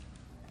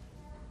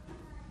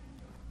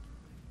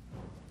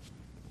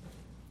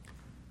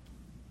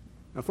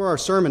Now for our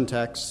sermon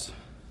text,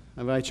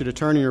 I invite you to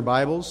turn in your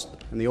Bibles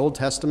in the Old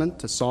Testament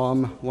to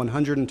Psalm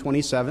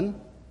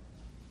 127.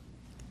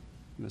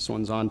 This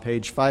one's on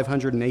page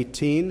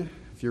 518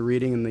 if you're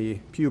reading in the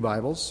Pew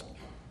Bibles.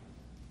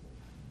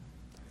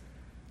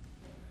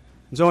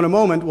 And so in a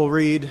moment we'll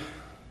read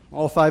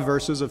all 5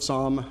 verses of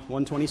Psalm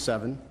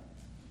 127.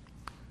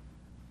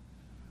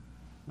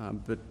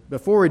 But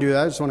before we do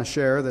that, I just want to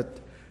share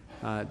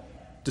that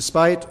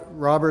despite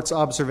Robert's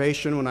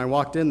observation when I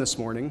walked in this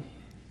morning,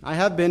 I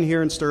have been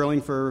here in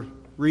Sterling for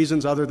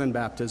reasons other than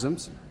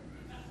baptisms.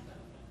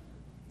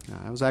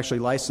 I was actually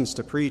licensed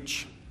to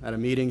preach at a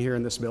meeting here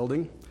in this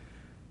building,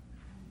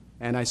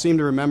 and I seem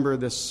to remember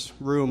this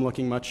room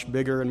looking much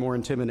bigger and more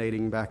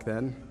intimidating back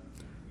then.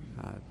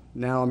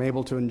 Now I'm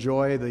able to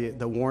enjoy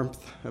the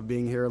warmth of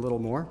being here a little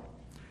more.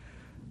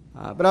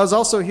 But I was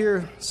also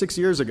here 6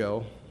 years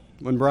ago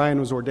when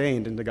Brian was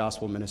ordained into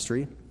gospel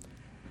ministry.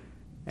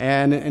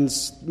 And in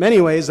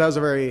many ways, that was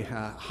a very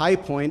high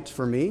point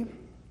for me.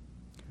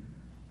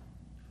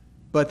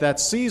 But that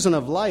season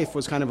of life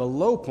was kind of a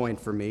low point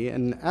for me.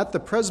 And at the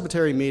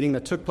presbytery meeting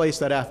that took place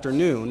that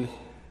afternoon,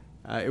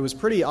 it was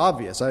pretty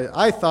obvious.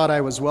 I thought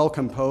I was well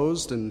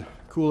composed and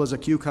cool as a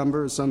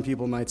cucumber, as some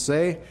people might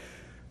say.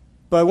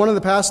 But one of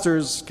the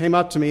pastors came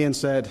up to me and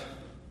said,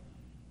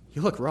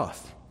 "You look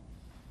rough."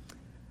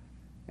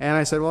 And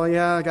I said, "Well,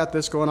 yeah, I got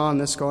this going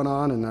on,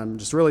 and I'm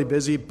just really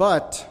busy.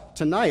 But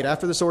tonight,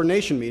 after this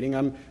ordination meeting,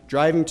 I'm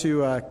driving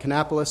to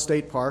Kannapolis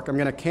State Park. I'm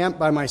going to camp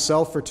by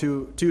myself for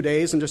two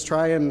days and just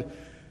try and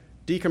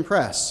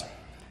decompress."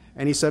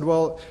 And he said,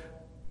 "Well,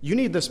 you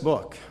need this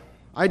book.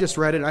 I just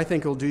read it, and I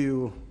think it'll do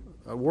you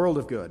a world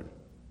of good."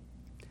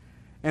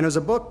 And it was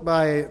a book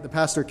by the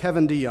pastor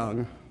Kevin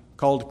DeYoung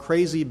called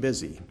Crazy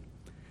Busy.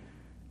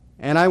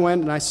 And I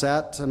went and I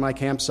sat at my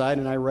campsite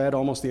and I read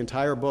almost the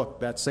entire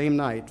book that same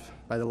night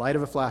by the light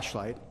of a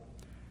flashlight.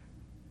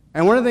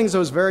 And one of the things that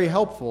was very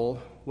helpful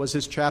was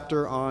his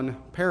chapter on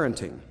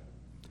parenting.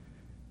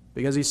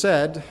 Because he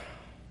said,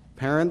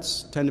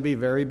 parents tend to be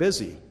very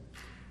busy.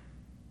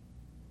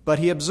 But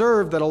he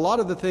observed that a lot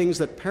of the things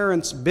that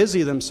parents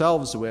busy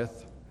themselves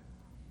with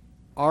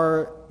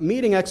are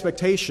meeting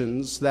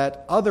expectations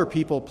that other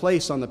people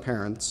place on the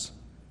parents,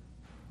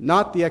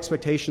 not the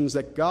expectations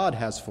that God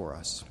has for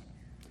us.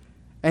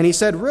 And he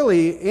said,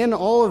 really, in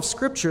all of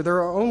Scripture,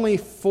 there are only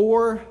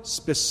 4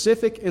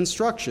 specific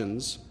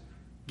instructions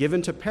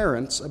given to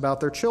parents about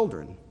their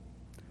children.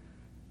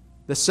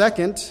 The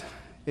second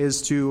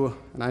is to,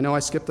 and I know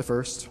I skipped the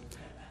first,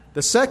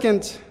 the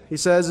second, he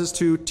says, is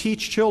to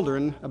teach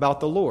children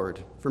about the Lord,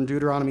 from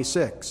Deuteronomy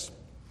 6.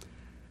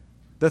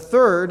 The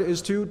third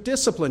is to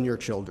discipline your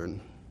children.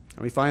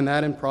 And we find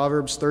that in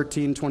Proverbs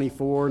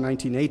 13:24,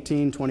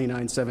 19:18,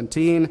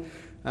 29:17,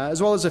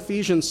 as well as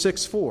Ephesians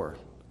 6:4,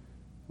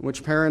 in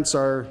which parents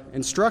are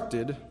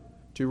instructed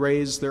to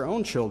raise their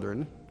own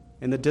children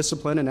in the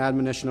discipline and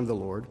admonition of the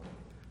Lord.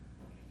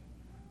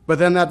 But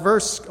then that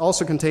verse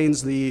also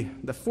contains the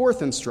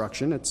fourth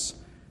instruction. It's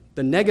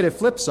the negative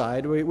flip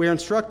side. We are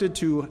instructed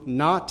to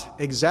not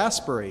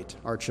exasperate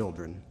our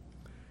children.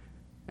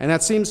 And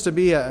that seems to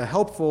be a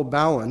helpful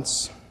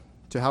balance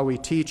to how we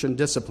teach and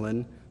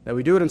discipline, that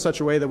we do it in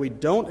such a way that we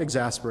don't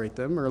exasperate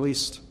them, or at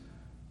least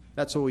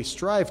that's what we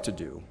strive to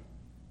do.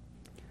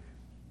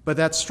 But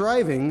that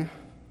striving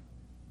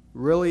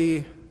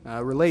really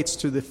relates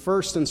to the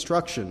first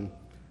instruction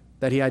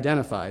that he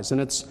identifies.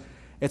 And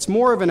it's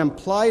more of an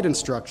implied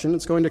instruction.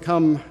 It's going to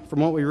come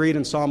from what we read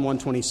in Psalm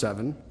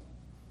 127.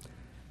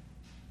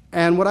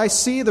 And what I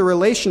see the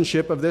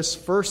relationship of this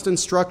first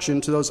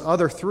instruction to those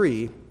other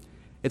 3,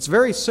 it's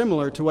very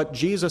similar to what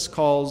Jesus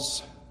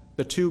calls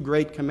the 2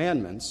 great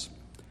commandments.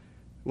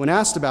 When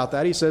asked about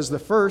that, he says the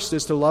first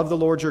is to love the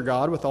Lord your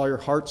God with all your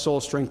heart,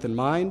 soul, strength, and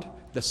mind.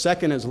 The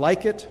second is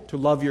like it, to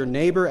love your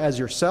neighbor as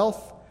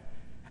yourself.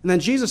 And then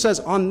Jesus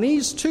says, on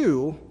these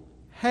 2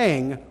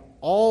 hang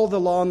all the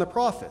law and the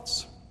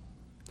prophets.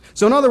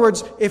 So in other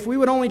words, if we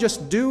would only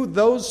just do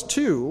those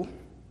 2,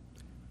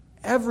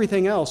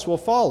 everything else will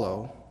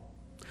follow.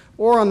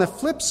 Or on the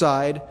flip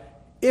side,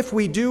 if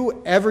we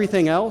do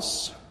everything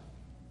else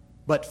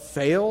but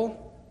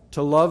fail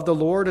to love the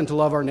Lord and to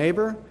love our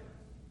neighbor,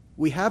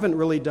 we haven't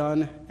really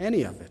done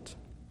any of it.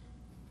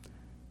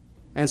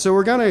 And so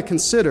we're going to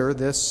consider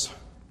this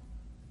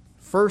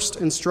first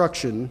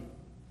instruction,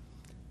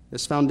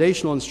 this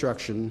foundational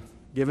instruction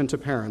given to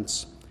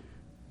parents,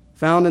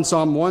 found in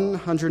Psalm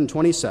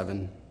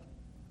 127.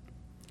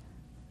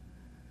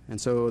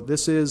 And so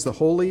this is the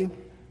holy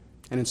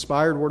and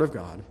inspired Word of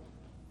God,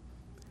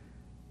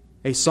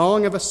 a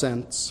song of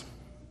ascents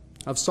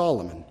of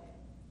Solomon.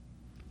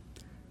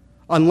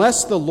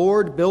 Unless the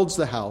Lord builds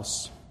the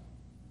house,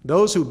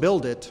 those who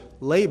build it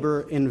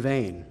labor in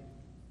vain.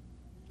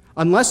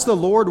 Unless the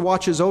Lord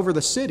watches over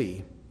the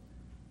city,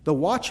 the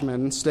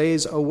watchman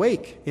stays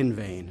awake in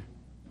vain.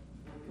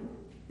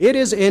 It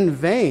is in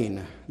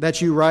vain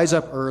that you rise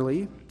up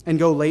early and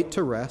go late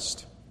to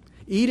rest,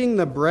 eating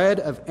the bread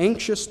of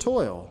anxious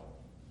toil,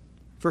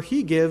 for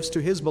he gives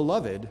to his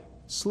beloved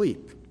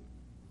sleep.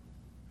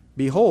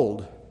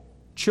 Behold,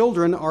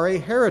 children are a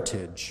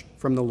heritage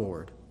from the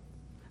Lord,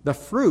 the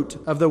fruit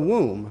of the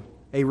womb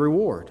a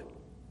reward.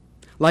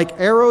 Like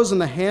arrows in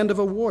the hand of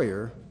a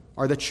warrior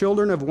are the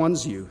children of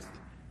one's youth.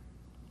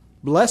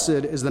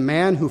 Blessed is the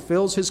man who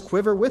fills his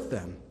quiver with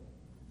them.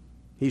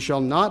 He shall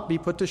not be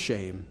put to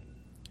shame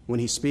when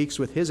he speaks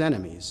with his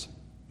enemies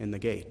in the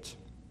gate.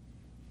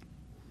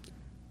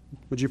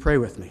 Would you pray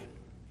with me?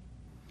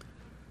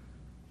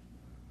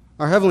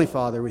 Our Heavenly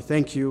Father, we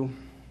thank you.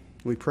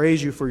 We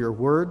praise you for your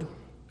word,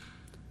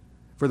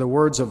 for the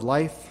words of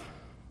life,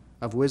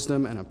 of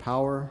wisdom, and of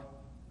power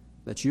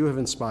that you have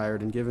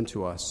inspired and given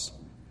to us.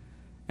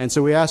 And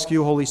so we ask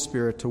you, Holy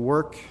Spirit, to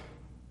work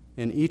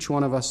in each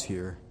one of us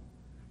here.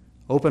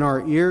 Open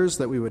our ears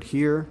that we would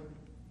hear,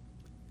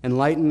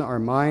 enlighten our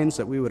minds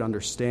that we would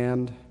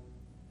understand,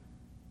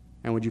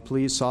 and would you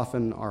please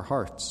soften our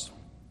hearts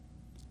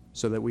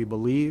so that we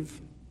believe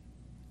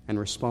and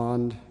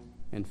respond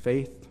in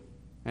faith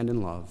and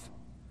in love.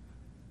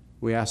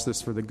 We ask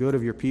this for the good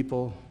of your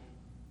people,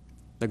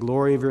 the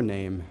glory of your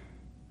name,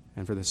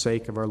 and for the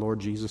sake of our Lord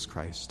Jesus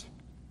Christ.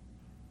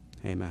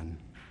 Amen.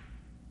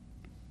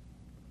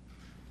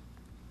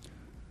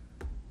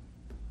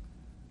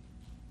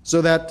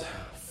 So that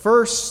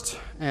first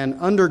and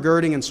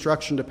undergirding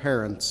instruction to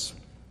parents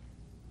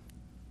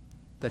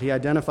that he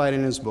identified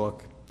in his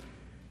book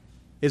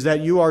is that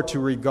you are to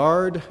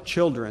regard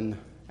children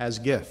as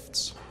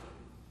gifts.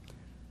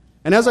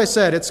 And as I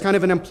said, it's kind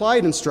of an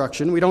implied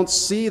instruction. We don't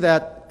see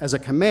that as a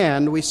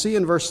command. We see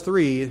in verse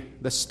 3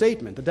 the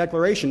statement, the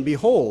declaration,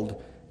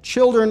 behold,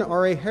 children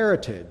are a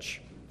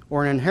heritage,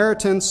 or an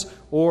inheritance,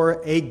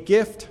 or a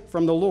gift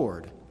from the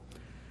Lord.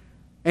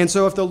 And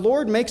so if the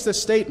Lord makes the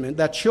statement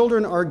that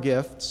children are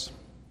gifts,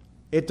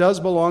 it does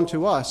belong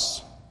to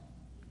us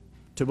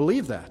to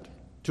believe that,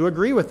 to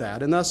agree with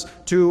that, and thus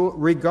to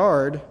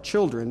regard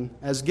children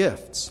as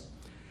gifts.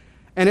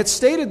 And it's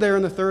stated there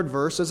in the third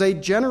verse as a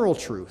general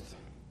truth.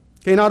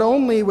 Okay, not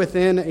only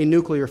within a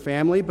nuclear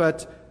family,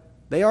 but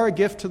they are a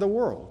gift to the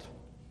world.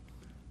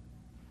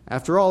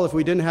 After all, if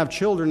we didn't have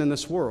children in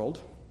this world,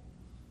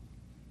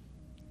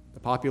 the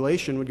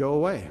population would go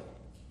away.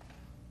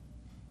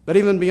 But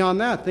even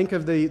beyond that, think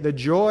of the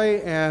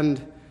joy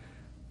and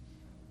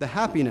the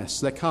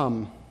happiness that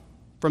come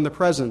from the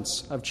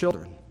presence of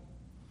children.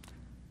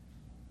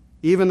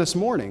 Even this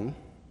morning,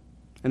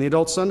 in the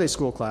adult Sunday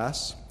school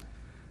class,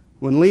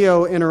 when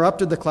Leo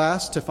interrupted the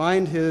class to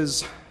find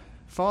his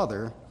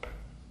father,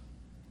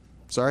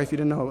 sorry if you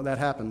didn't know that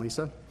happened,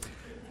 Lisa,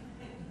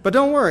 but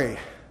don't worry,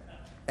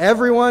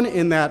 everyone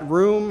in that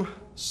room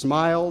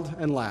smiled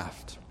and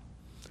laughed.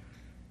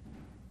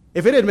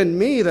 If it had been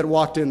me that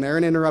walked in there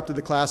and interrupted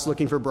the class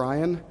looking for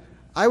Brian,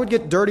 I would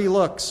get dirty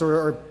looks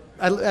or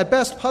at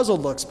best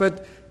puzzled looks.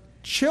 But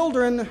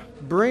children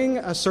bring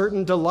a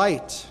certain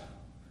delight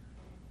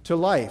to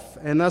life.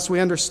 And thus we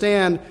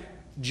understand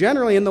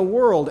generally in the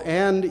world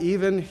and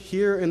even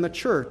here in the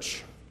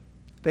church,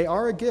 they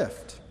are a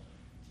gift.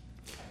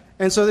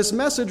 And so this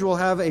message will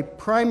have a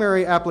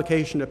primary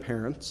application to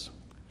parents.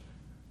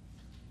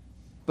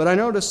 But I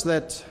noticed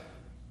that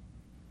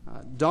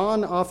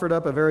Don offered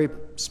up a very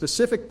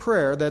specific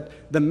prayer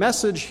that the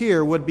message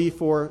here would be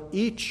for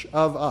each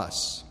of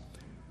us.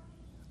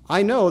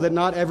 I know that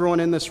not everyone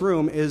in this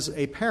room is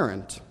a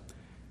parent.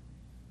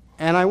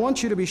 And I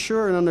want you to be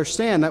sure and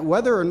understand that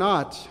whether or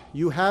not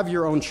you have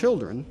your own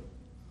children,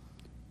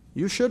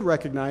 you should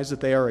recognize that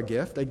they are a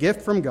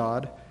gift from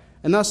God,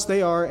 and thus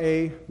they are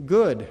a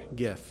good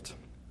gift.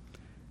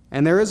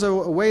 And there is a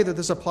way that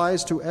this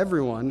applies to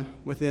everyone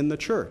within the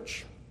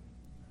church.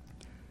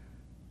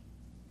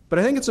 But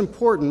I think it's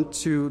important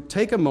to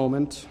take a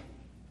moment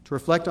to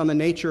reflect on the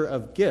nature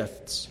of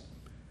gifts,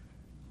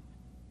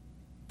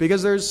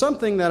 because there's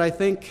something that I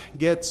think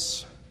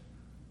gets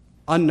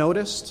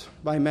unnoticed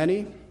by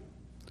many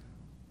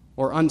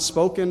or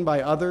unspoken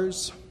by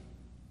others,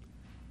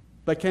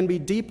 but can be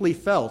deeply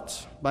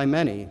felt by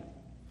many.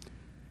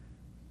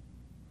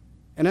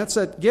 And that's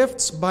that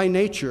gifts by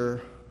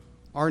nature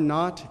are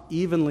not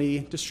evenly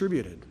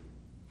distributed.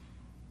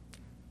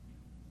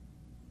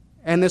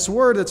 And this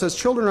word that says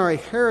children are a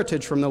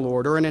heritage from the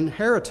Lord, or an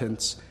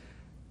inheritance,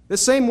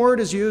 this same word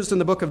is used in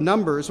the book of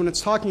Numbers when it's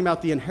talking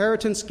about the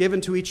inheritance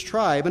given to each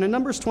tribe. And in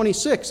Numbers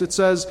 26, it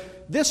says,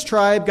 this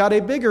tribe got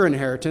a bigger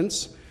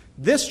inheritance,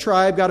 this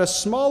tribe got a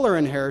smaller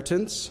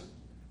inheritance,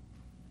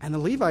 and the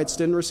Levites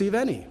didn't receive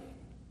any.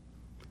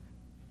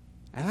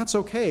 And that's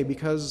okay,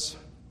 because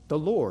the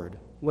Lord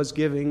was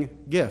giving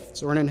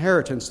gifts or an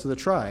inheritance to the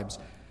tribes.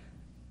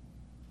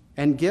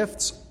 And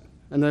gifts,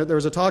 and there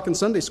was a talk in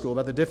Sunday school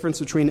about the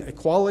difference between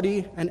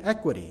equality and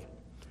equity.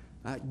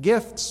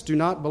 Gifts do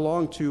not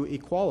belong to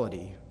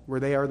equality, where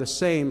they are the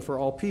same for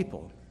all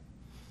people.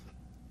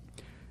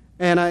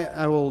 And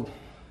I will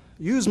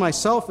use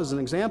myself as an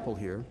example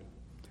here.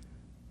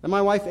 And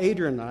my wife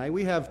Adrian and I,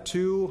 we have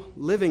 2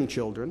 living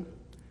children,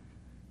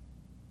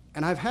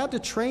 and I've had to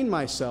train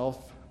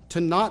myself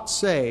to not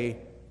say,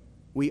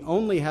 we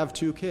only have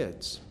 2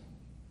 kids.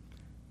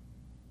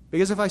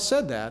 Because if I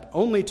said that,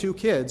 only 2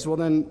 kids, well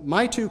then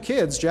my 2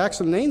 kids,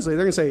 Jackson and Ainsley,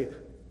 they're going to say,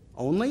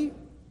 only?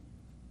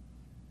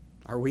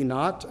 Are we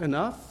not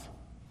enough?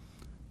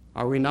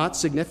 Are we not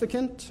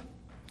significant?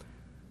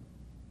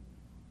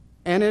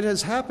 And it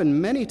has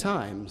happened many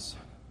times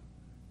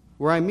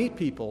where I meet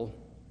people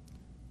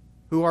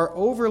who are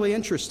overly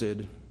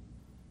interested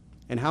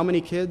in how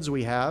many kids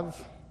we have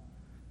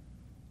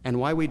and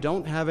why we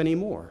don't have any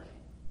more.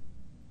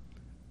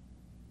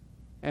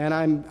 And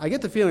I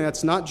get the feeling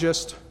that's not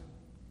just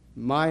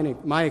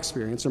my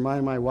experience or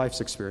my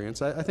wife's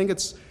experience. I think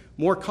it's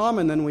more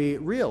common than we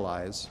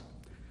realize.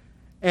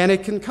 And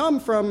it can come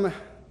from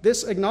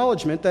this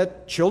acknowledgement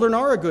that children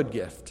are a good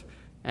gift.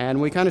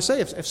 And we kind of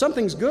say, if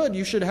something's good,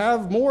 you should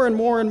have more and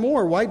more and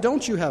more. Why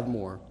don't you have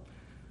more?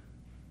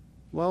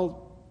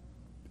 Well,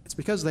 it's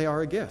because they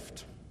are a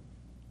gift.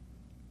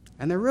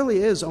 And there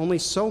really is only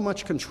so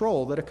much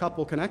control that a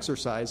couple can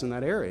exercise in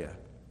that area.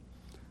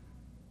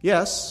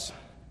 Yes,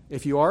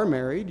 if you are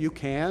married, you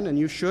can and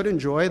you should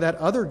enjoy that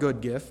other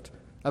good gift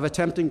of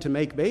attempting to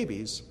make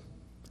babies.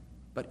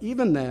 But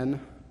even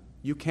then,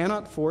 you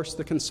cannot force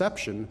the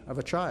conception of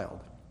a child.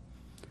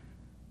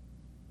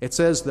 It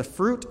says the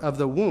fruit of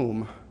the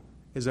womb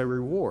is a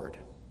reward.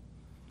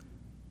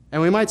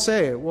 And we might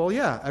say, well,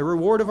 yeah, a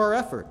reward of our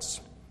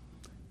efforts.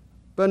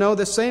 But no,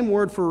 the same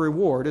word for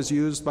reward is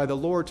used by the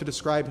Lord to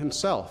describe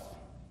himself.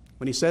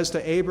 When he says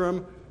to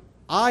Abram,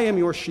 I am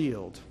your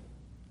shield.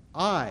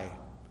 I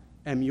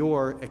am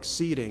your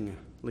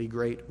exceedingly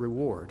great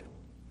reward.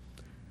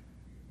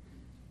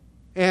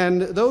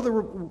 And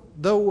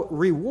though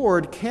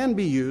reward can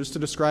be used to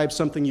describe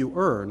something you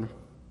earn,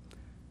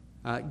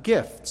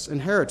 gifts,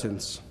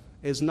 inheritance,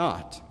 is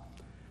not.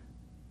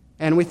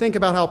 And we think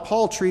about how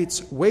Paul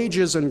treats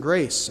wages and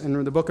grace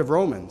in the book of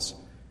Romans.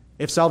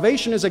 If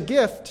salvation is a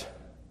gift,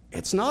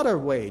 it's not a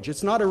wage,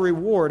 it's not a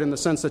reward in the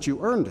sense that you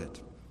earned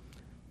it.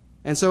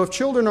 And so if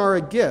children are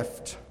a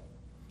gift,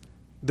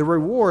 the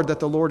reward that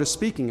the Lord is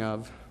speaking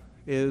of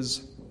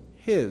is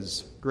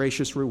his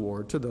gracious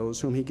reward to those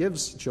whom he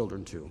gives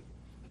children to.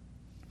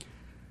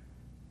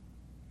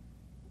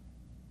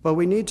 But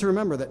we need to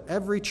remember that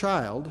every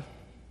child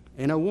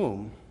in a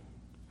womb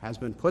has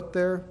been put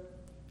there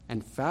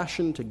and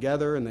fashioned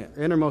together in the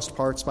innermost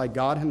parts by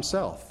God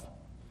himself.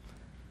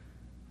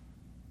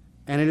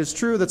 And it is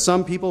true that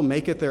some people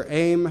make it their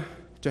aim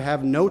to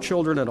have no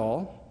children at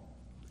all,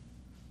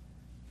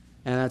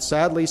 and that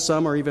sadly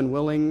some are even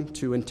willing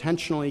to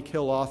intentionally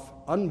kill off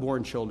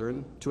unborn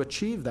children to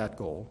achieve that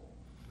goal.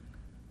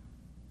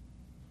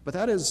 But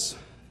that is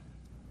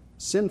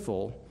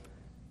sinful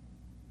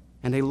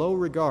and a low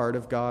regard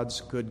of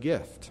God's good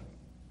gift.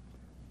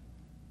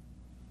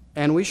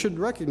 And we should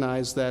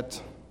recognize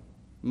that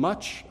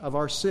much of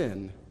our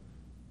sin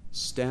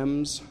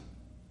stems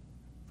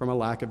from a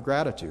lack of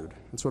gratitude.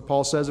 That's what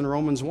Paul says in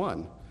Romans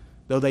 1.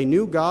 Though they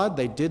knew God,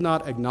 they did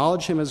not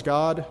acknowledge him as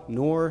God,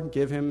 nor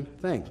give him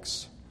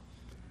thanks.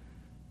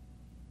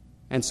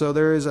 And so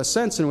there is a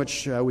sense in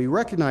which we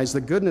recognize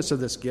the goodness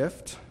of this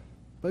gift,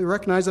 but we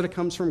recognize that it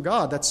comes from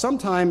God, that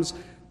sometimes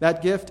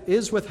that gift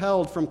is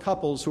withheld from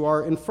couples who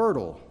are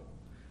infertile,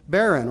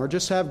 barren, or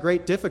just have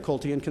great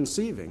difficulty in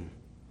conceiving.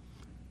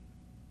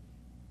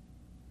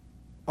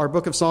 Our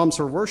book of Psalms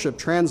for Worship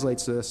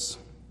translates this.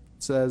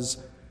 It says,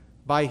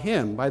 by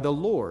him, by the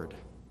Lord,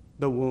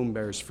 the womb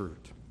bears fruit.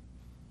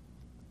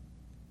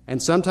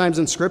 And sometimes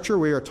in Scripture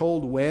we are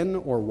told when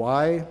or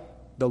why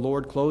the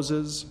Lord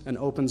closes and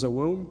opens a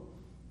womb,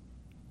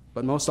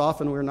 but most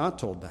often we're not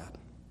told that.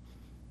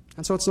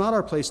 And so it's not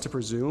our place to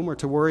presume or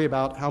to worry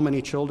about how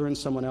many children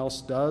someone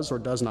else does or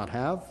does not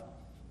have.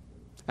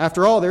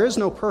 After all, there is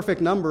no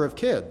perfect number of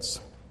kids.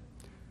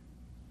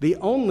 The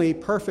only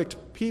perfect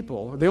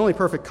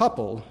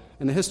couple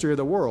in the history of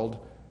the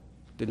world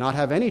did not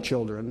have any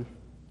children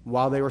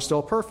while they were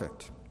still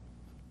perfect.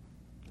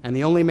 And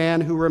the only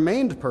man who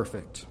remained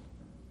perfect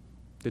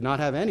did not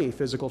have any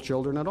physical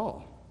children at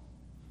all.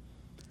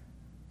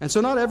 And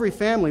so not every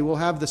family will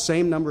have the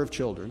same number of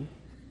children.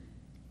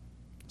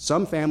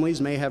 Some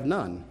families may have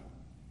none.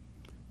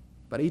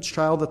 But each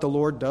child that the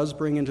Lord does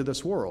bring into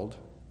this world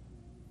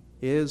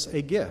is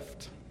a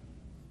gift.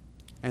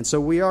 And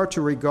so we are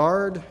to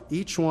regard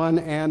each one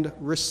and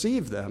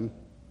receive them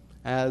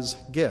as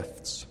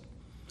gifts.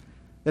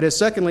 That is,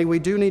 secondly, we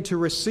do need to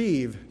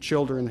receive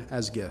children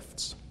as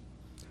gifts.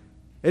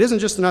 It isn't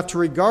just enough to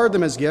regard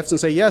them as gifts and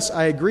say, yes,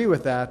 I agree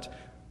with that,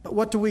 but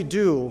what do we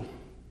do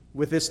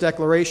with this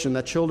declaration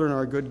that children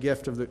are a good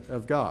gift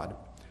of God?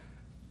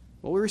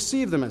 Well, we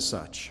receive them as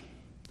such.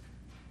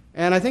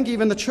 And I think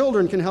even the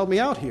children can help me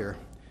out here.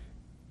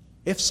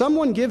 If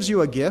someone gives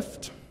you a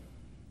gift,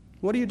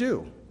 what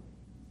do?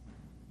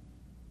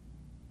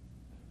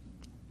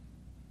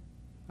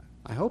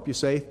 I hope you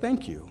say,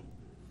 thank you.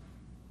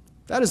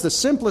 That is the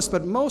simplest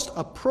but most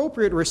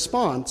appropriate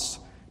response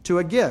to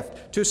a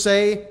gift, to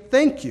say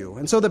thank you.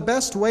 And so the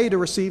best way to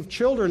receive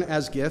children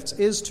as gifts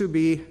is to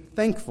be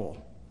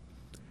thankful.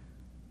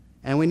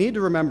 And we need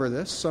to remember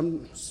this.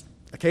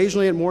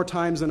 Occasionally, at more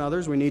times than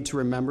others, we need to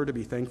remember to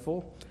be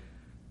thankful.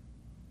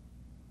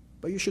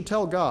 But you should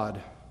tell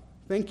God,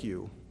 thank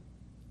you,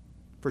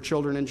 for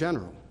children in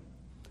general.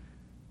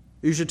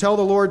 You should tell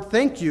the Lord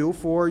thank you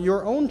for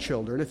your own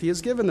children if he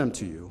has given them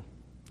to you.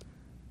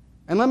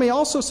 And let me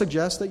also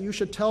suggest that you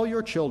should tell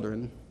your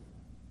children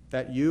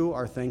that you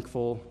are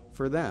thankful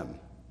for them.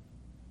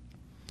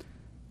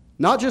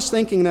 Not just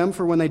thanking them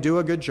for when they do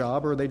a good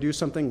job or they do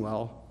something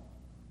well,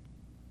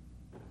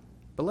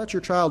 but let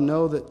your child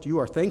know that you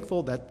are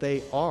thankful that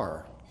they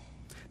are,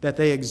 that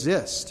they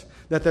exist,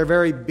 that their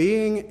very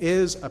being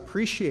is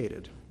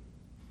appreciated.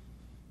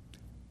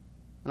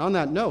 And on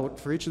that note,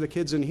 for each of the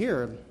kids in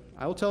here,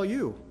 I will tell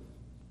you,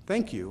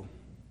 thank you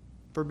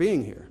for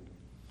being here.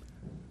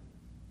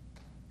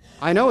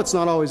 I know it's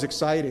not always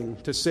exciting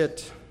to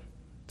sit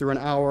through an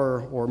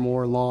hour or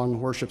more long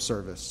worship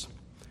service.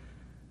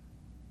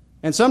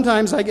 And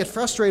sometimes I get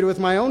frustrated with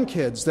my own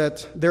kids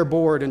that they're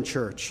bored in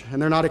church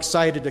and they're not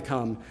excited to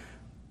come.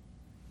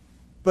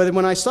 But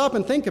when I stop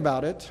and think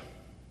about it,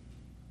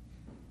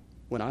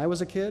 when I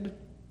was a kid,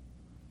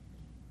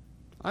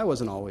 I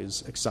wasn't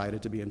always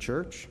excited to be in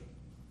church.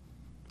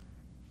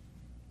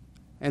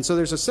 And so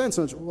there's a sense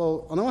of,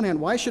 well, on the one hand,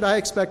 why should I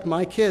expect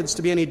my kids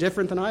to be any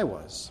different than I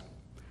was?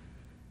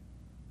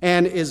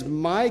 And is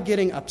my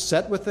getting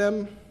upset with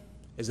them,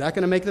 is that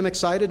going to make them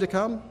excited to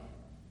come?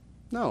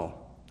 No.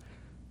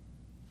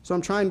 So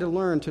I'm trying to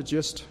learn to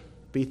just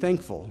be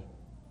thankful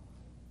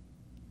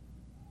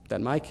that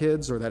my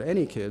kids or that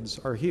any kids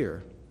are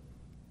here,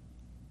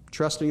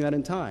 trusting that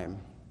in time,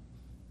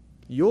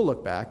 you'll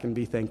look back and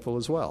be thankful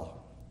as well.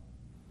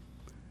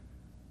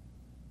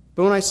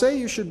 But when I say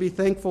you should be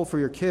thankful for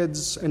your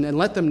kids and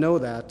let them know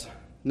that,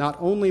 not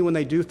only when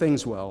they do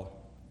things well,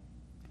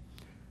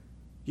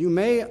 you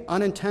may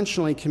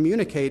unintentionally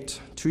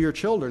communicate to your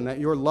children that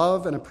your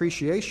love and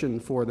appreciation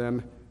for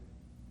them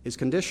is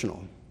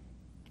conditional,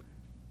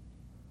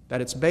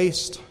 that it's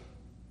based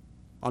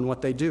on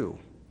what they do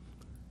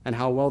and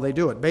how well they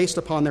do it, based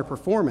upon their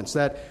performance,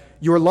 that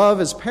your love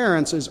as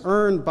parents is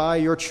earned by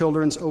your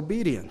children's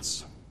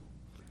obedience.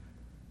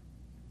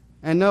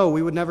 And no,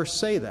 we would never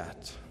say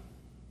that.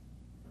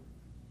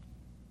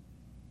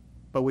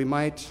 But we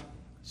might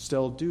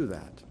still do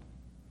that.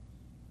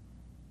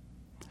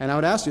 And I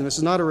would ask you, and this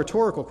is not a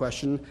rhetorical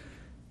question,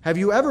 have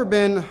you ever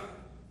been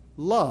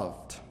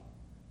loved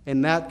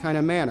in that kind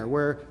of manner,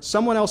 where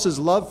someone else's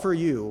love for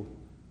you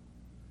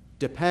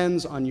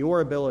depends on your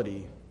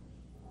ability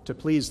to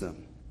please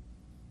them?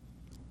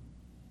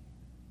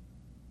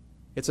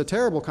 It's a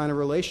terrible kind of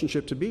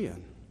relationship to be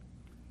in,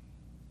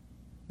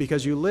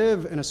 because you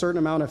live in a certain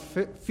amount of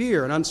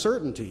fear and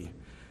uncertainty.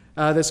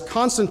 This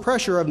constant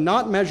pressure of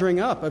not measuring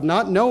up, of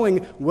not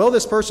knowing, will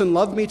this person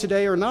love me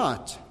today or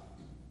not?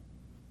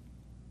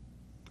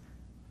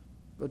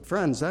 But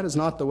friends, that is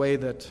not the way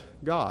that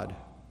God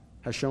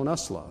has shown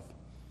us love.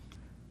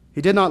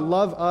 He did not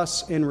love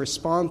us in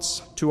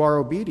response to our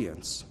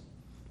obedience.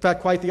 In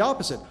fact, quite the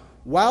opposite.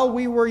 While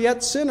we were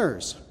yet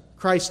sinners,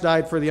 Christ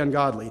died for the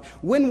ungodly.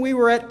 When we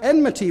were at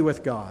enmity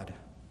with God,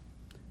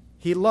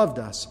 he loved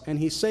us and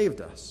he saved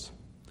us.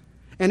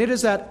 And it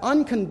is that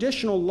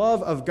unconditional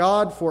love of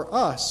God for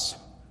us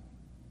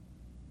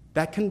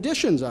that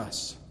conditions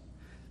us,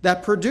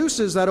 that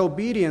produces that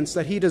obedience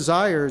that he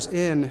desires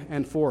in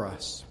and for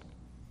us.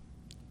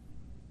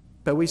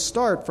 But we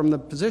start from the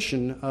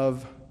position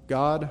of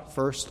God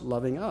first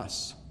loving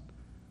us.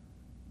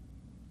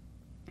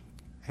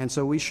 And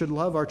so we should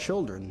love our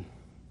children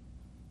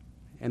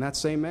in that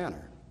same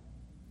manner.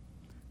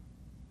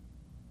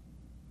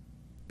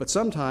 But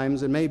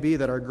sometimes it may be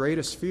that our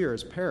greatest fear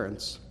as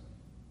parents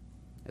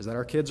is that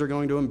our kids are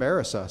going to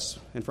embarrass us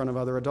in front of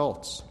other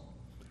adults,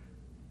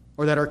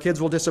 or that our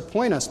kids will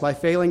disappoint us by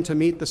failing to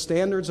meet the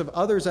standards of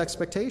others'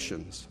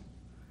 expectations.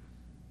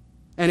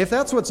 And if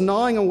that's what's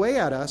gnawing away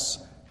at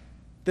us,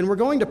 then we're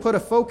going to put a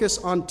focus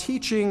on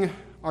teaching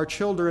our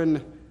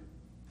children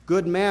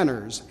good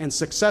manners and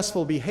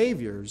successful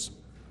behaviors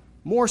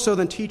more so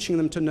than teaching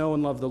them to know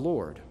and love the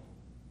Lord.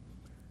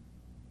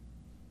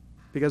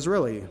 Because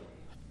really,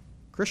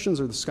 Christians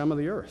are the scum of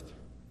the earth.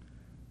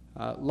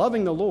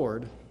 Loving the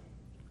Lord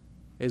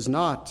is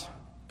not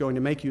going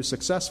to make you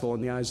successful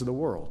in the eyes of the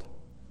world.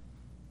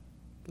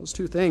 Those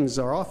two things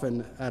are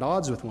often at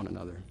odds with one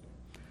another.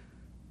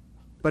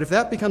 But if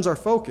that becomes our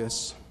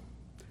focus,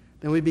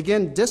 then we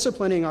begin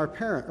disciplining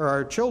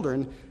our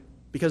children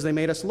because they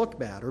made us look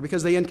bad or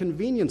because they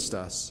inconvenienced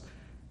us.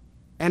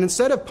 And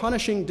instead of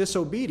punishing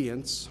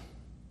disobedience,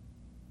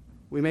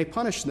 we may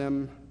punish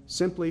them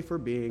simply for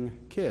being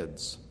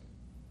kids.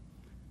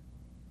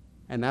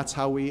 And that's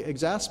how we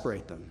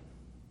exasperate them.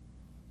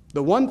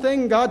 The one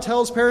thing God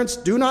tells parents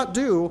do not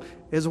do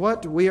is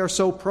what we are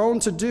so prone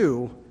to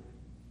do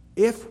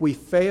if we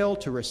fail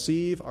to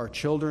receive our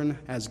children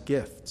as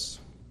gifts.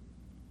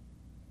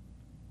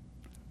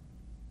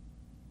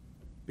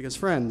 Because,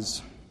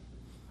 friends,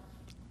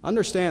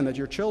 understand that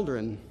your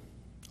children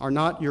are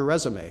not your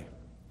resume.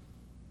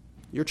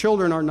 Your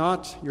children are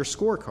not your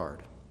scorecard.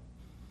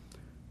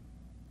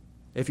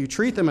 If you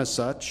treat them as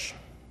such,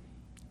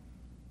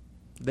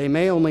 they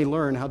may only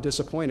learn how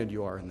disappointed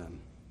you are in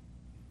them.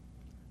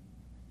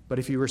 But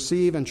if you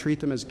receive and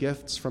treat them as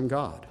gifts from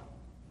God,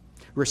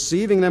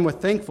 receiving them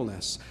with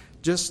thankfulness,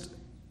 just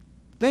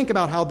Think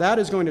about how that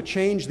is going to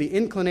change the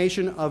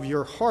inclination of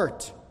your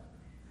heart,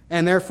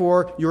 and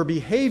therefore your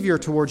behavior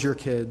towards your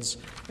kids,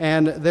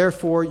 and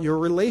therefore your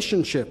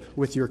relationship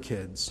with your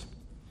kids.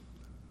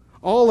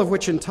 All of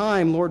which in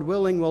time, Lord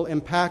willing, will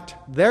impact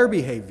their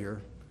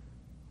behavior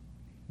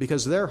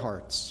because their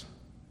hearts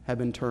have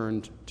been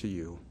turned to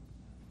you.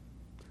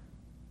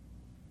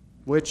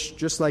 Which,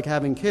 just like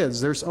having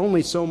kids, there's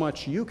only so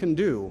much you can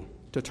do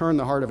to turn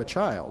the heart of a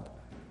child.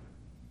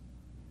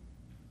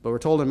 But we're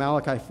told in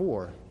Malachi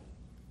 4,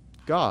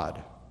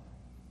 God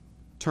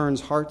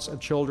turns hearts of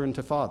children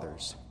to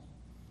fathers.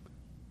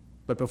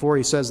 But before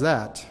he says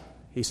that,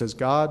 he says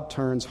God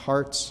turns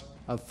hearts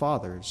of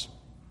fathers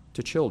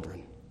to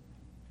children.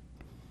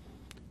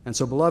 And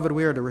so, beloved,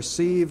 we are to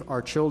receive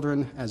our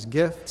children as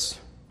gifts.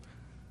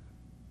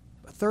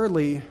 But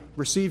thirdly,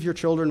 receive your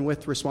children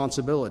with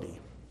responsibility.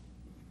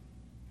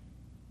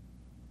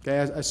 Okay,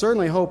 I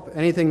certainly hope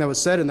anything that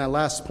was said in that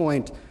last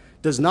point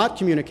does not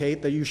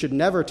communicate that you should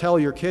never tell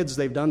your kids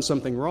they've done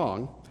something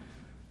wrong.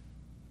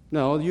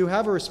 No, you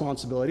have a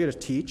responsibility to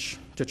teach,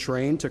 to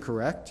train, to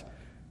correct.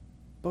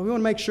 But we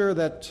want to make sure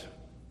that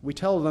we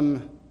tell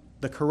them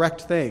the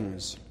correct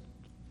things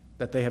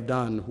that they have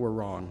done were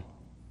wrong.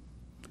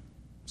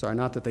 Sorry,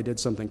 not that they did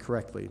something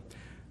correctly.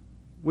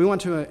 We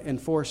want to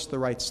enforce the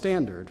right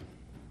standard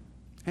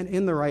and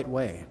in the right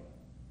way.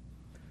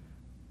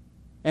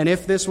 And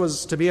if this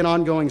was to be an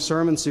ongoing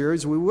sermon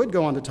series, we would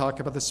go on to talk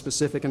about the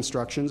specific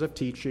instructions of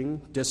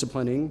teaching,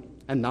 disciplining,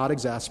 and not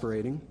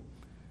exasperating.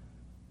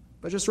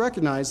 But just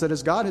recognize that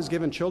as God has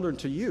given children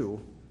to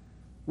you,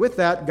 with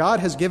that, God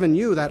has given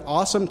you that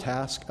awesome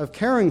task of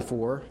caring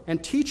for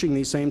and teaching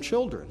these same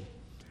children.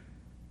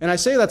 And I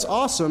say that's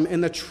awesome in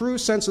the true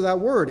sense of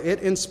that word. It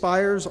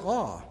inspires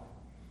awe.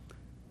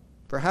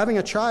 For having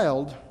a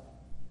child,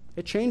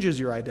 it changes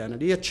your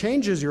identity. It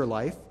changes your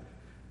life.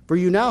 For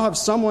you now have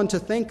someone to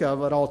think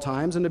of at all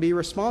times and to be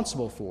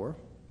responsible for.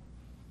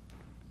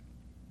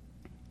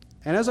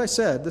 And as I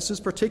said, this is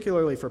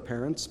particularly for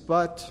parents,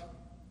 but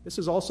this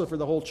is also for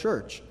the whole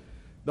church.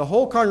 The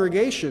whole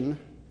congregation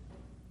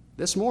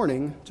this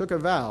morning took a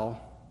vow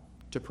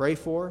to pray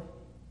for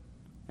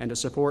and to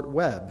support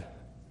Webb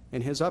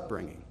in his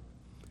upbringing.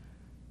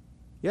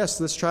 Yes,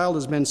 this child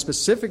has been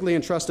specifically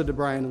entrusted to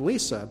Brian and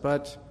Lisa,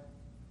 but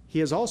he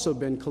has also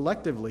been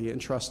collectively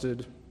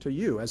entrusted to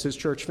you as his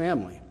church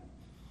family.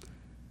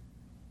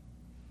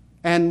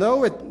 And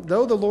though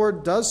the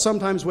Lord does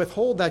sometimes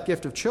withhold that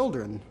gift of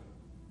children,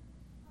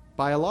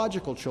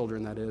 biological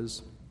children that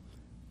is,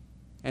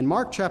 in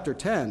Mark chapter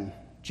 10,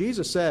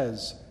 Jesus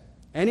says,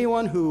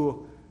 anyone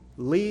who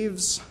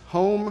leaves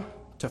home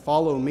to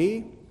follow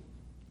me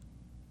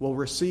will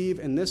receive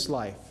in this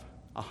life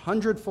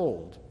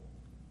 100-fold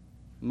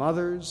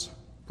mothers,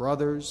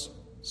 brothers,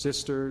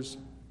 sisters,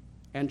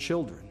 and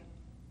children.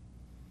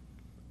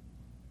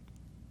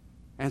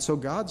 And so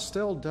God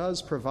still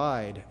does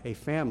provide a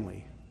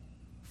family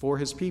for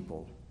his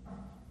people,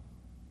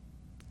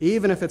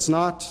 even if it's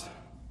not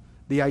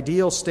the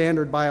ideal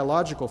standard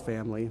biological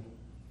family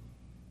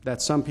that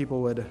some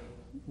people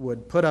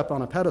would put up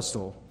on a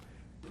pedestal.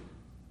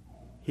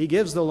 He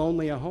gives the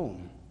lonely a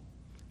home.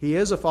 He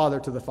is a father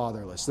to the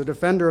fatherless, the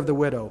defender of the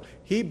widow.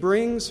 He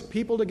brings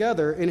people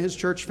together in his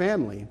church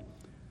family.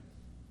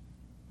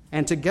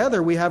 And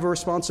together we have a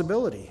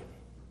responsibility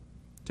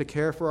to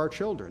care for our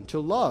children, to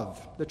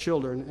love the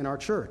children in our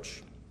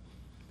church.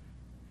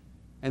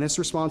 And this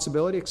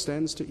responsibility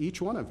extends to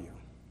each one of you.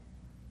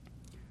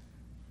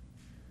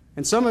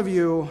 And some of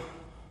you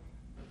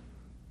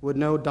would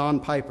know Don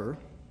Piper.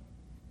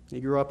 He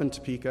grew up in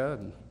Topeka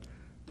and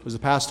was a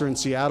pastor in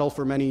Seattle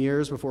for many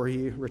years before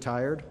he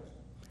retired.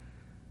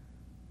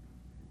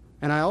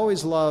 And I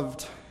always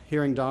loved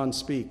hearing Don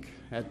speak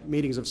at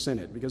meetings of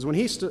Synod, because when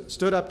he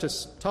stood up to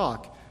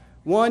talk,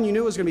 one, you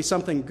knew it was going to be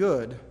something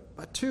good,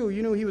 but two,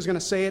 you knew he was going to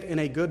say it in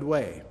a good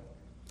way.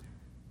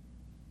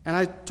 And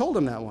I told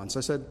him that once.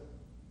 I said,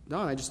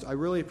 Don, I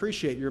really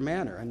appreciate your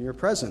manner and your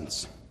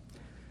presence.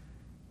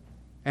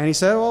 And he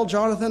said, well,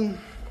 Jonathan,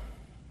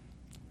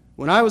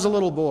 when I was a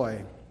little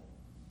boy,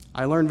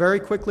 I learned very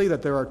quickly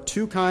that there are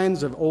two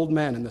kinds of old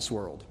men in this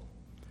world.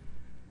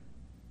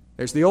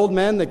 There's the old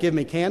men that give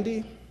me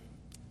candy,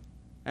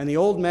 and the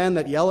old men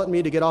that yell at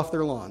me to get off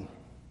their lawn.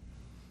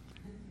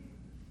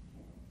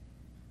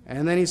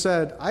 And then he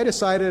said, I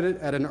decided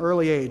at an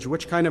early age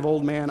which kind of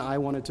old man I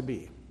wanted to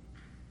be.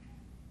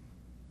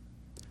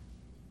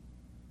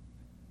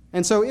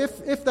 And so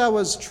if that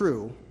was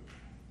true,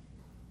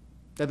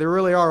 that there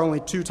really are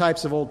only two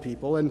types of old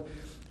people, and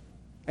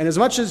as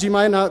much as you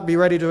might not be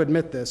ready to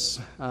admit this,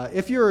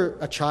 if you're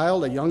a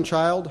child, a young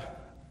child,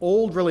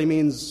 old really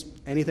means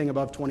anything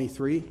above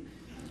 23.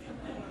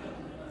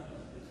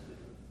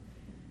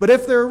 But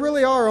if there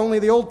really are only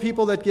the old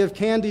people that give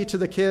candy to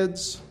the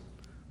kids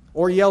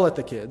or yell at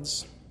the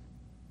kids,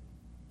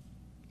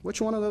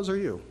 which one of those are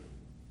you?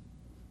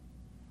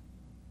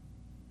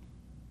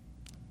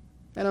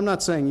 And I'm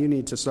not saying you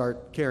need to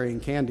start carrying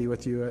candy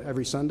with you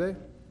every Sunday.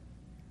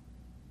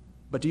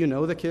 But do you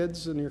know the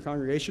kids in your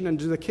congregation? And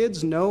do the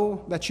kids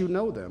know that you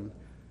know them?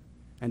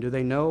 And do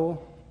they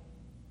know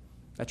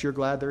that you're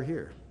glad they're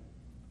here.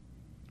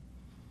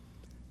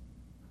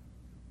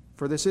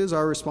 For this is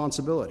our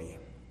responsibility,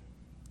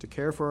 to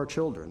care for our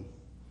children,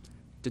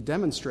 to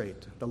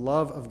demonstrate the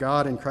love of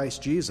God in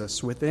Christ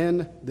Jesus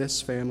within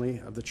this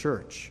family of the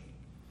church.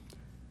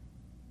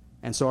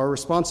 And so our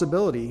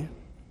responsibility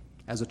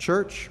as a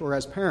church or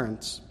as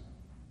parents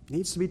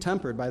needs to be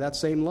tempered by that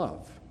same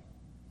love.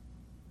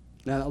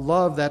 Now, a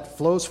love that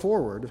flows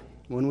forward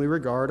when we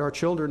regard our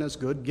children as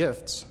good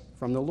gifts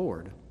from the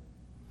Lord.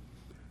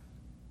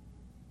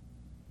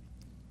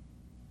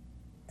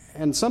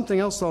 And something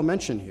else I'll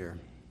mention here.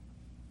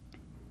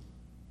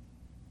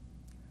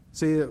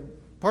 See,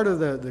 part of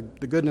the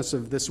goodness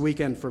of this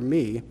weekend for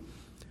me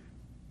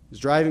is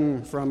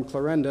driving from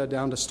Clarinda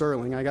down to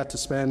Sterling. I got to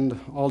spend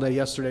all day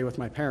yesterday with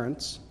my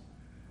parents.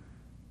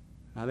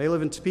 They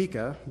live in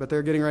Topeka, but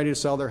they're getting ready to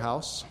sell their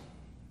house.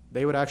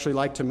 They would actually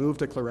like to move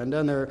to Clarinda,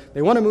 and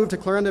they want to move to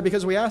Clarinda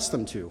because we asked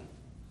them to.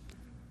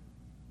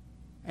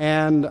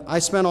 And I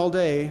spent all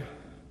day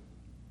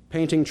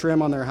painting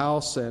trim on their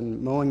house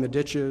and mowing the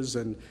ditches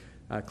and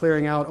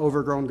clearing out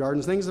overgrown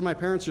gardens, things that my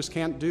parents just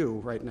can't do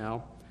right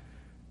now.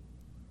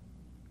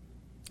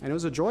 And it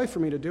was a joy for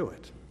me to do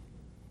it.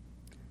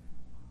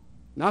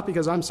 Not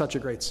because I'm such a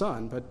great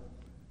son, but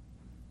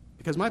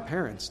because my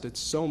parents did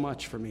so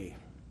much for me.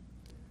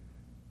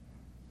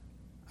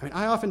 I mean,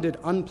 I often did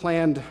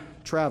unplanned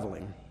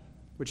traveling,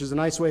 which is a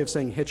nice way of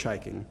saying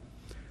hitchhiking.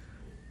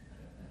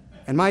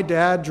 And my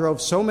dad drove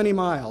so many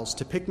miles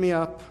to pick me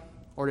up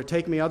or to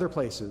take me other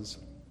places,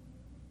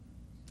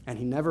 and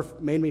he never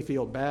made me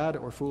feel bad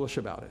or foolish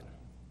about it.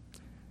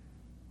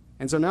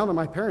 And so now that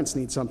my parents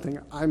need something,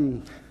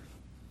 I'm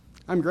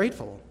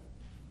grateful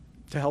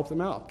to help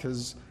them out,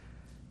 because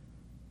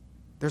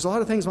there's a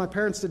lot of things my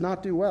parents did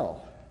not do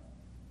well.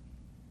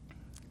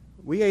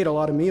 We ate a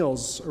lot of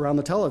meals around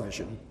the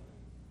television,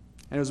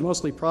 and it was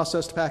mostly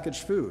processed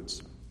packaged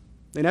foods.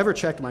 They never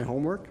checked my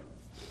homework.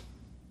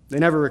 They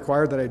never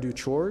required that I do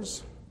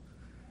chores.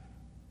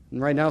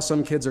 And right now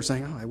some kids are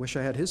saying, I wish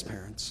I had his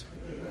parents.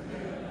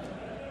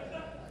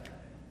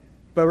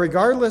 But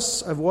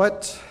regardless of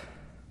what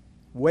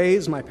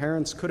ways my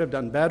parents could have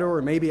done better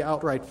or maybe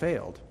outright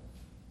failed,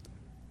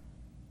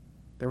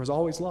 there was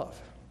always love.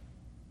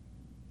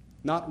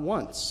 Not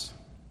once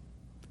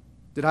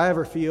did I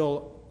ever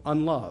feel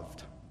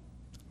unloved,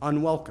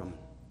 unwelcome,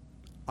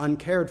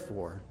 uncared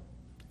for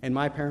in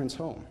my parents'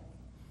 home.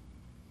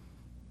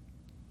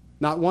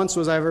 Not once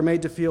was I ever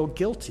made to feel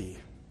guilty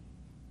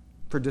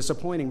for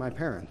disappointing my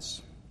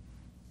parents.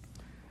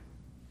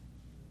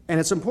 And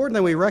it's important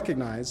that we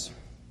recognize,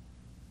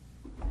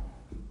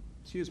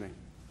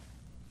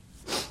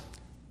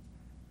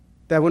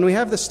 that when we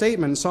have the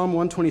statement in Psalm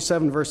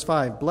 127, verse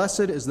 5,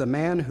 "Blessed is the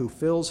man who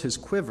fills his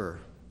quiver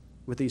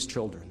with these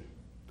children,"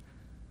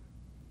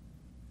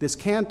 this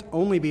can't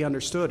only be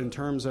understood in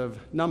terms of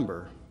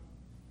number,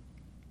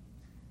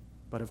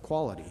 but of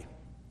quality.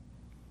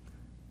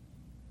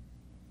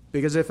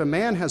 Because if a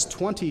man has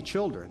 20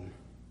 children,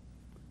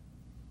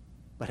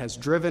 but has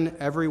driven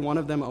every one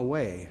of them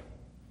away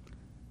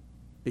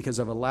because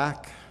of a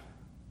lack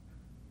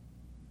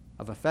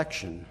of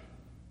affection,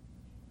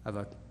 of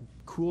a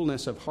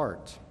coolness of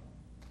heart,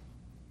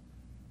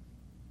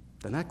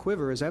 then that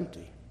quiver is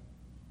empty.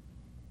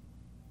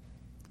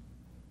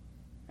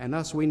 And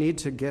thus we need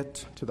to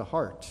get to the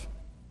heart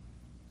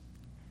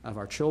of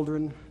our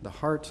children, the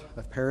heart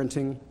of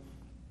parenting.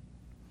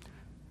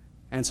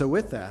 And so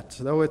with that,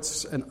 though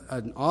it's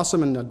an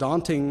awesome and a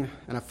daunting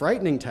and a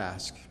frightening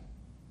task,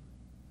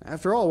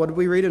 after all, what did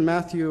we read in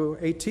Matthew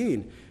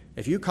 18?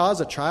 If you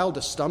cause a child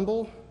to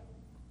stumble,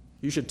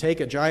 you should take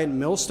a giant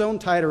millstone,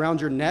 tie it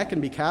around your neck,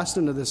 and be cast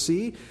into the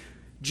sea.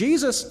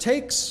 Jesus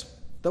takes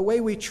the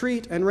way we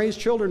treat and raise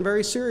children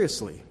very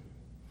seriously.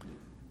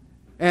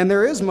 And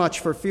there is much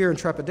for fear and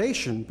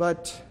trepidation,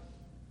 but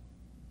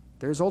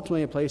there's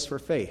ultimately a place for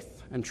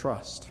faith and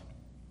trust.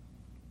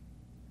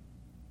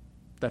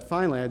 That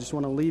finally, I just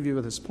want to leave you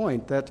with this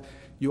point, that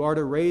you are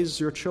to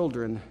raise your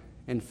children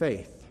in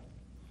faith.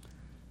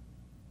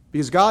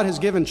 Because God has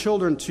given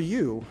children to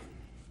you,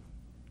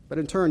 but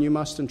in turn, you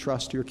must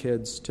entrust your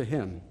kids to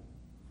Him.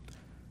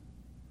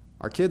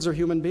 Our kids are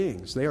human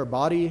beings. They are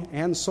body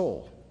and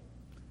soul.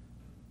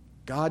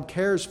 God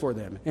cares for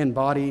them in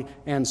body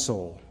and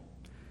soul.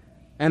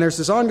 And there's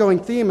this ongoing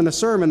theme in the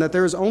sermon that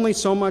there is only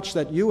so much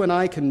that you and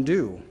I can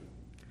do.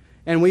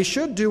 And we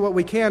should do what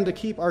we can to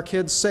keep our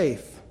kids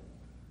safe.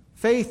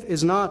 Faith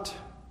is not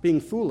being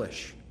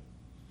foolish.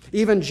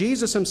 Even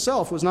Jesus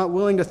himself was not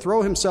willing to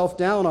throw himself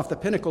down off the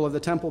pinnacle of the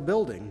temple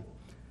building,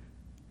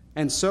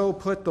 and so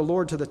put the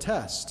Lord to the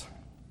test.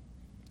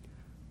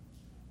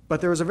 But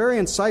there was a very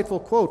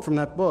insightful quote from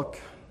that book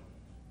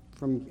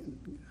from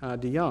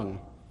DeYoung,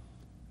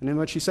 and in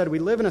which he said, "We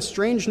live in a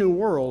strange new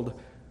world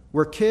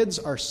where kids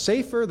are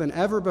safer than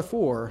ever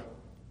before,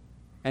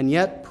 and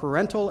yet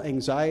parental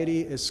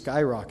anxiety is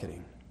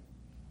skyrocketing."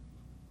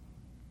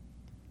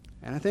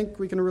 And I think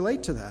we can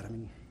relate to that. I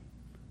mean,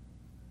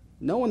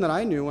 no one that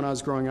I knew when I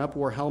was growing up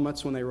wore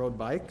helmets when they rode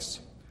bikes.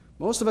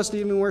 Most of us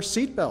didn't even wear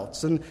seat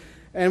belts. And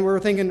we're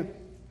thinking,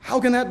 how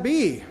can that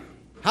be?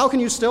 How can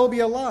you still be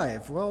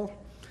alive? Well,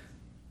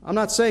 I'm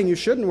not saying you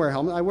shouldn't wear a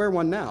helmet. I wear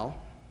one now.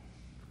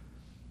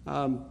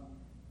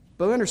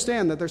 But we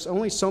understand that there's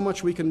only so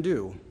much we can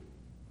do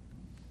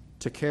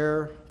to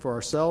care for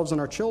ourselves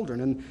and our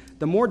children. And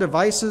the more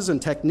devices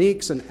and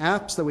techniques and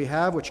apps that we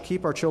have which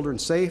keep our children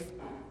safe,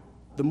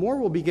 the more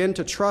we'll begin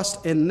to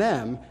trust in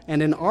them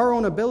and in our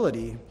own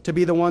ability to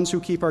be the ones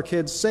who keep our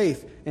kids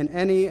safe in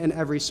any and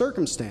every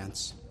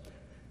circumstance.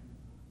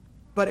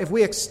 But if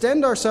we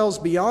extend ourselves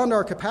beyond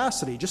our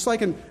capacity, just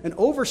like an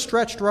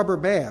overstretched rubber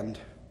band,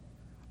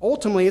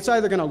 ultimately it's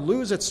either going to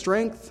lose its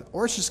strength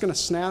or it's just going to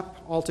snap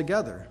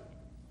altogether.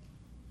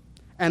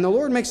 And the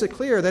Lord makes it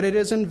clear that it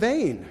is in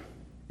vain.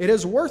 It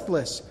is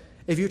worthless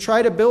if you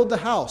try to build the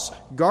house,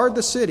 guard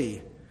the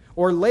city,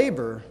 or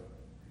labor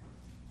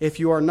if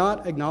you are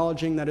not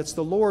acknowledging that it's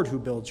the Lord who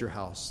builds your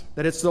house,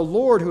 that it's the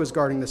Lord who is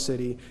guarding the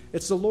city,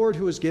 it's the Lord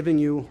who is giving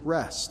you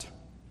rest.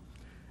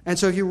 And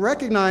so if you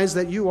recognize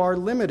that you are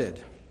limited,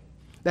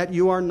 that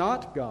you are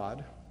not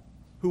God,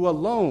 who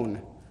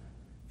alone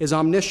is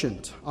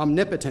omniscient,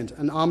 omnipotent,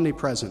 and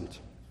omnipresent.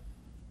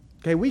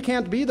 Okay, we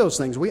can't be those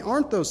things. We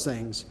aren't those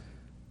things.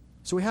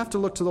 So we have to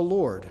look to the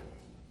Lord,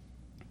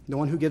 the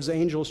one who gives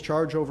angels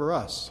charge over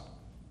us,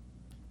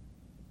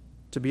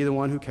 to be the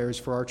one who cares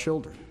for our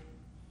children,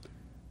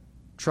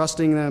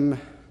 trusting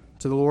them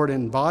to the Lord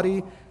in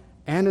body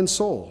and in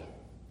soul.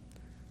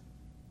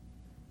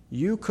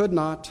 You could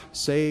not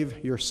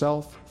save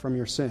yourself from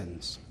your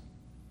sins.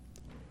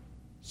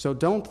 So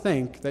don't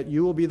think that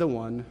you will be the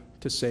one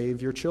to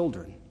save your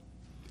children.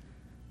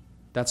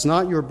 That's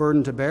not your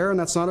burden to bear, and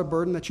that's not a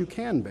burden that you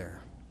can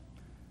bear.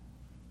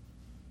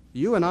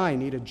 You and I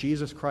needed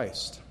Jesus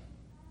Christ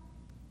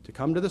to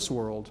come to this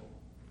world,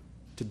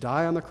 to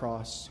die on the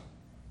cross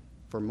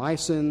for my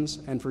sins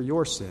and for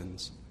your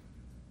sins.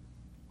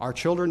 Our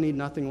children need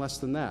nothing less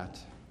than that.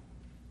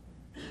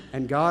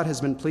 And God has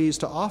been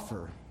pleased to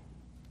offer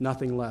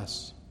nothing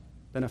less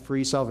than a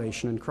free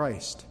salvation in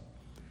Christ.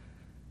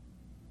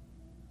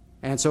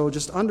 And so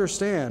just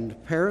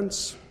understand,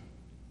 parents,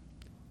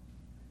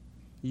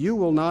 you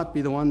will not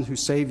be the ones who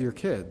save your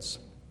kids,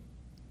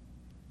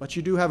 but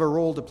you do have a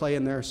role to play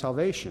in their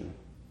salvation,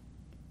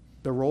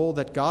 the role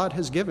that God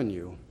has given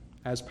you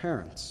as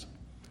parents.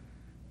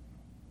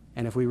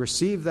 And if we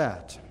receive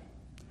that,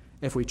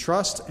 if we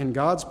trust in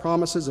God's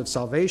promises of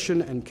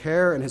salvation and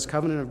care and his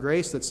covenant of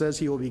grace that says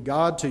he will be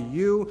God to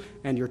you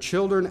and your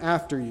children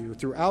after you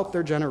throughout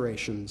their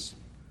generations,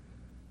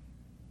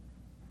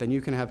 then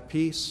you can have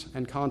peace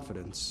and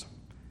confidence,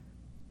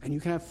 and you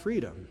can have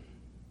freedom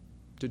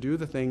to do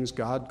the things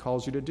God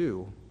calls you to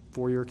do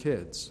for your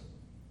kids.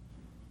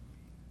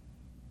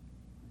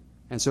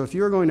 And so if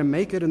you're going to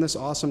make it in this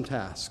awesome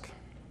task,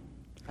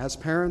 as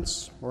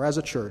parents or as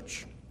a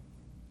church,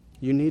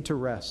 you need to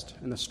rest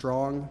in the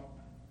strong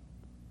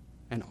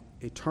and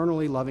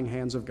eternally loving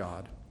hands of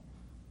God.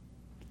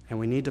 And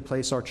we need to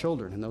place our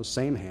children in those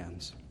same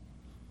hands,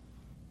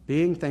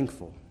 being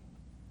thankful,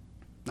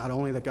 not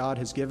only that God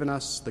has given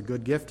us the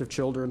good gift of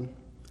children,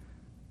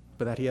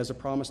 but that he has a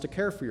promise to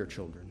care for your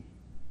children,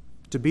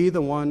 to be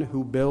the one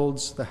who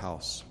builds the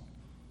house.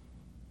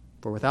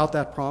 For without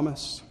that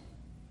promise,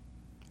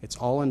 it's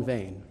all in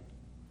vain.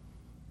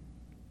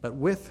 But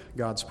with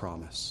God's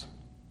promise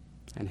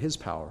and his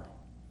power,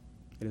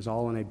 it is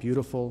all in a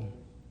beautiful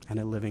and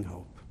a living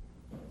hope.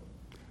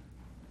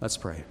 Let's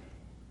pray.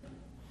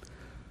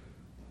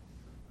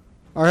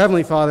 Our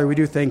Heavenly Father, we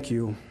do thank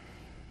you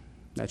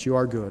that you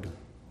are good.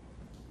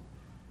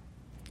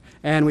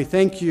 And we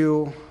thank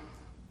you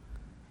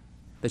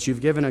that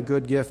you've given a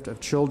good gift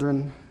of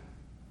children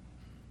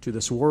to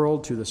this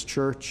world, to this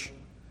church,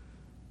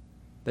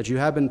 that you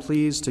have been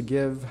pleased to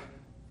give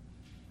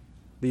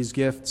these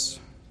gifts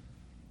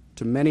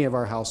to many of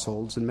our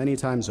households and many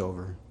times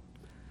over.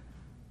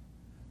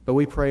 But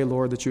we pray,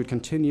 Lord, that you would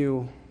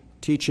continue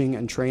teaching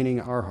and training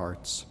our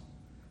hearts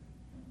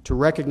to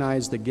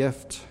recognize the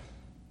gift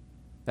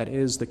that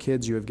is the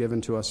kids you have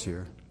given to us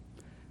here,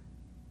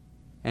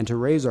 and to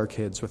raise our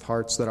kids with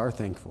hearts that are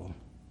thankful.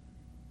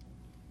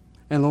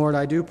 And Lord,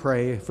 I do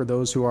pray for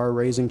those who are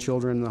raising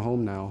children in the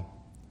home now,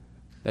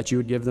 that you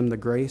would give them the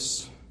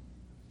grace,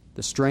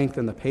 the strength,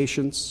 and the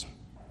patience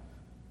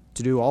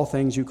to do all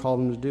things you call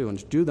them to do, and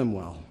to do them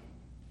well.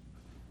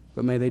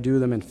 But may they do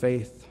them in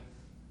faith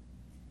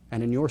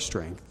and in your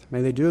strength.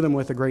 May they do them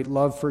with a great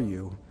love for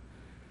you.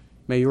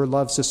 May your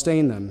love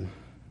sustain them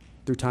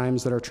through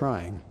times that are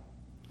trying.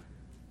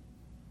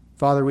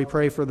 Father, we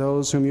pray for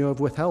those whom you have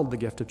withheld the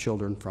gift of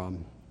children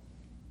from,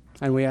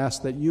 and we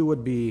ask that you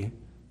would be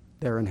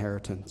their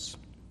inheritance,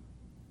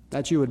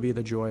 that you would be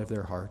the joy of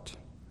their heart,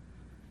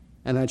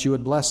 and that you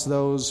would bless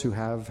those who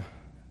have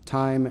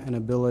time and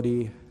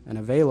ability and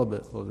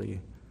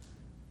availability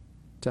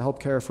to help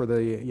care for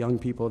the young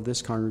people of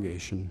this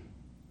congregation.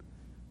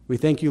 We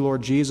thank you,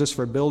 Lord Jesus,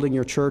 for building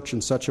your church in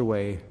such a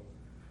way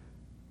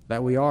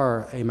that we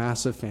are a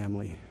massive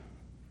family.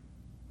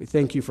 We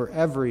thank you for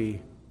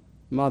every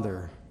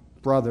mother,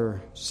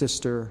 brother,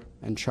 sister,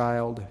 and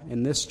child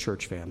in this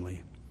church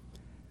family.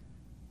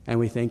 And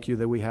we thank you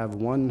that we have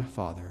one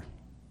Father.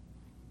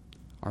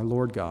 our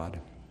Lord God.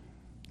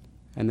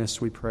 And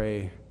this we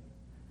pray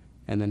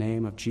in the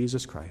name of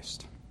Jesus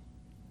Christ.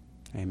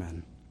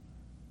 Amen.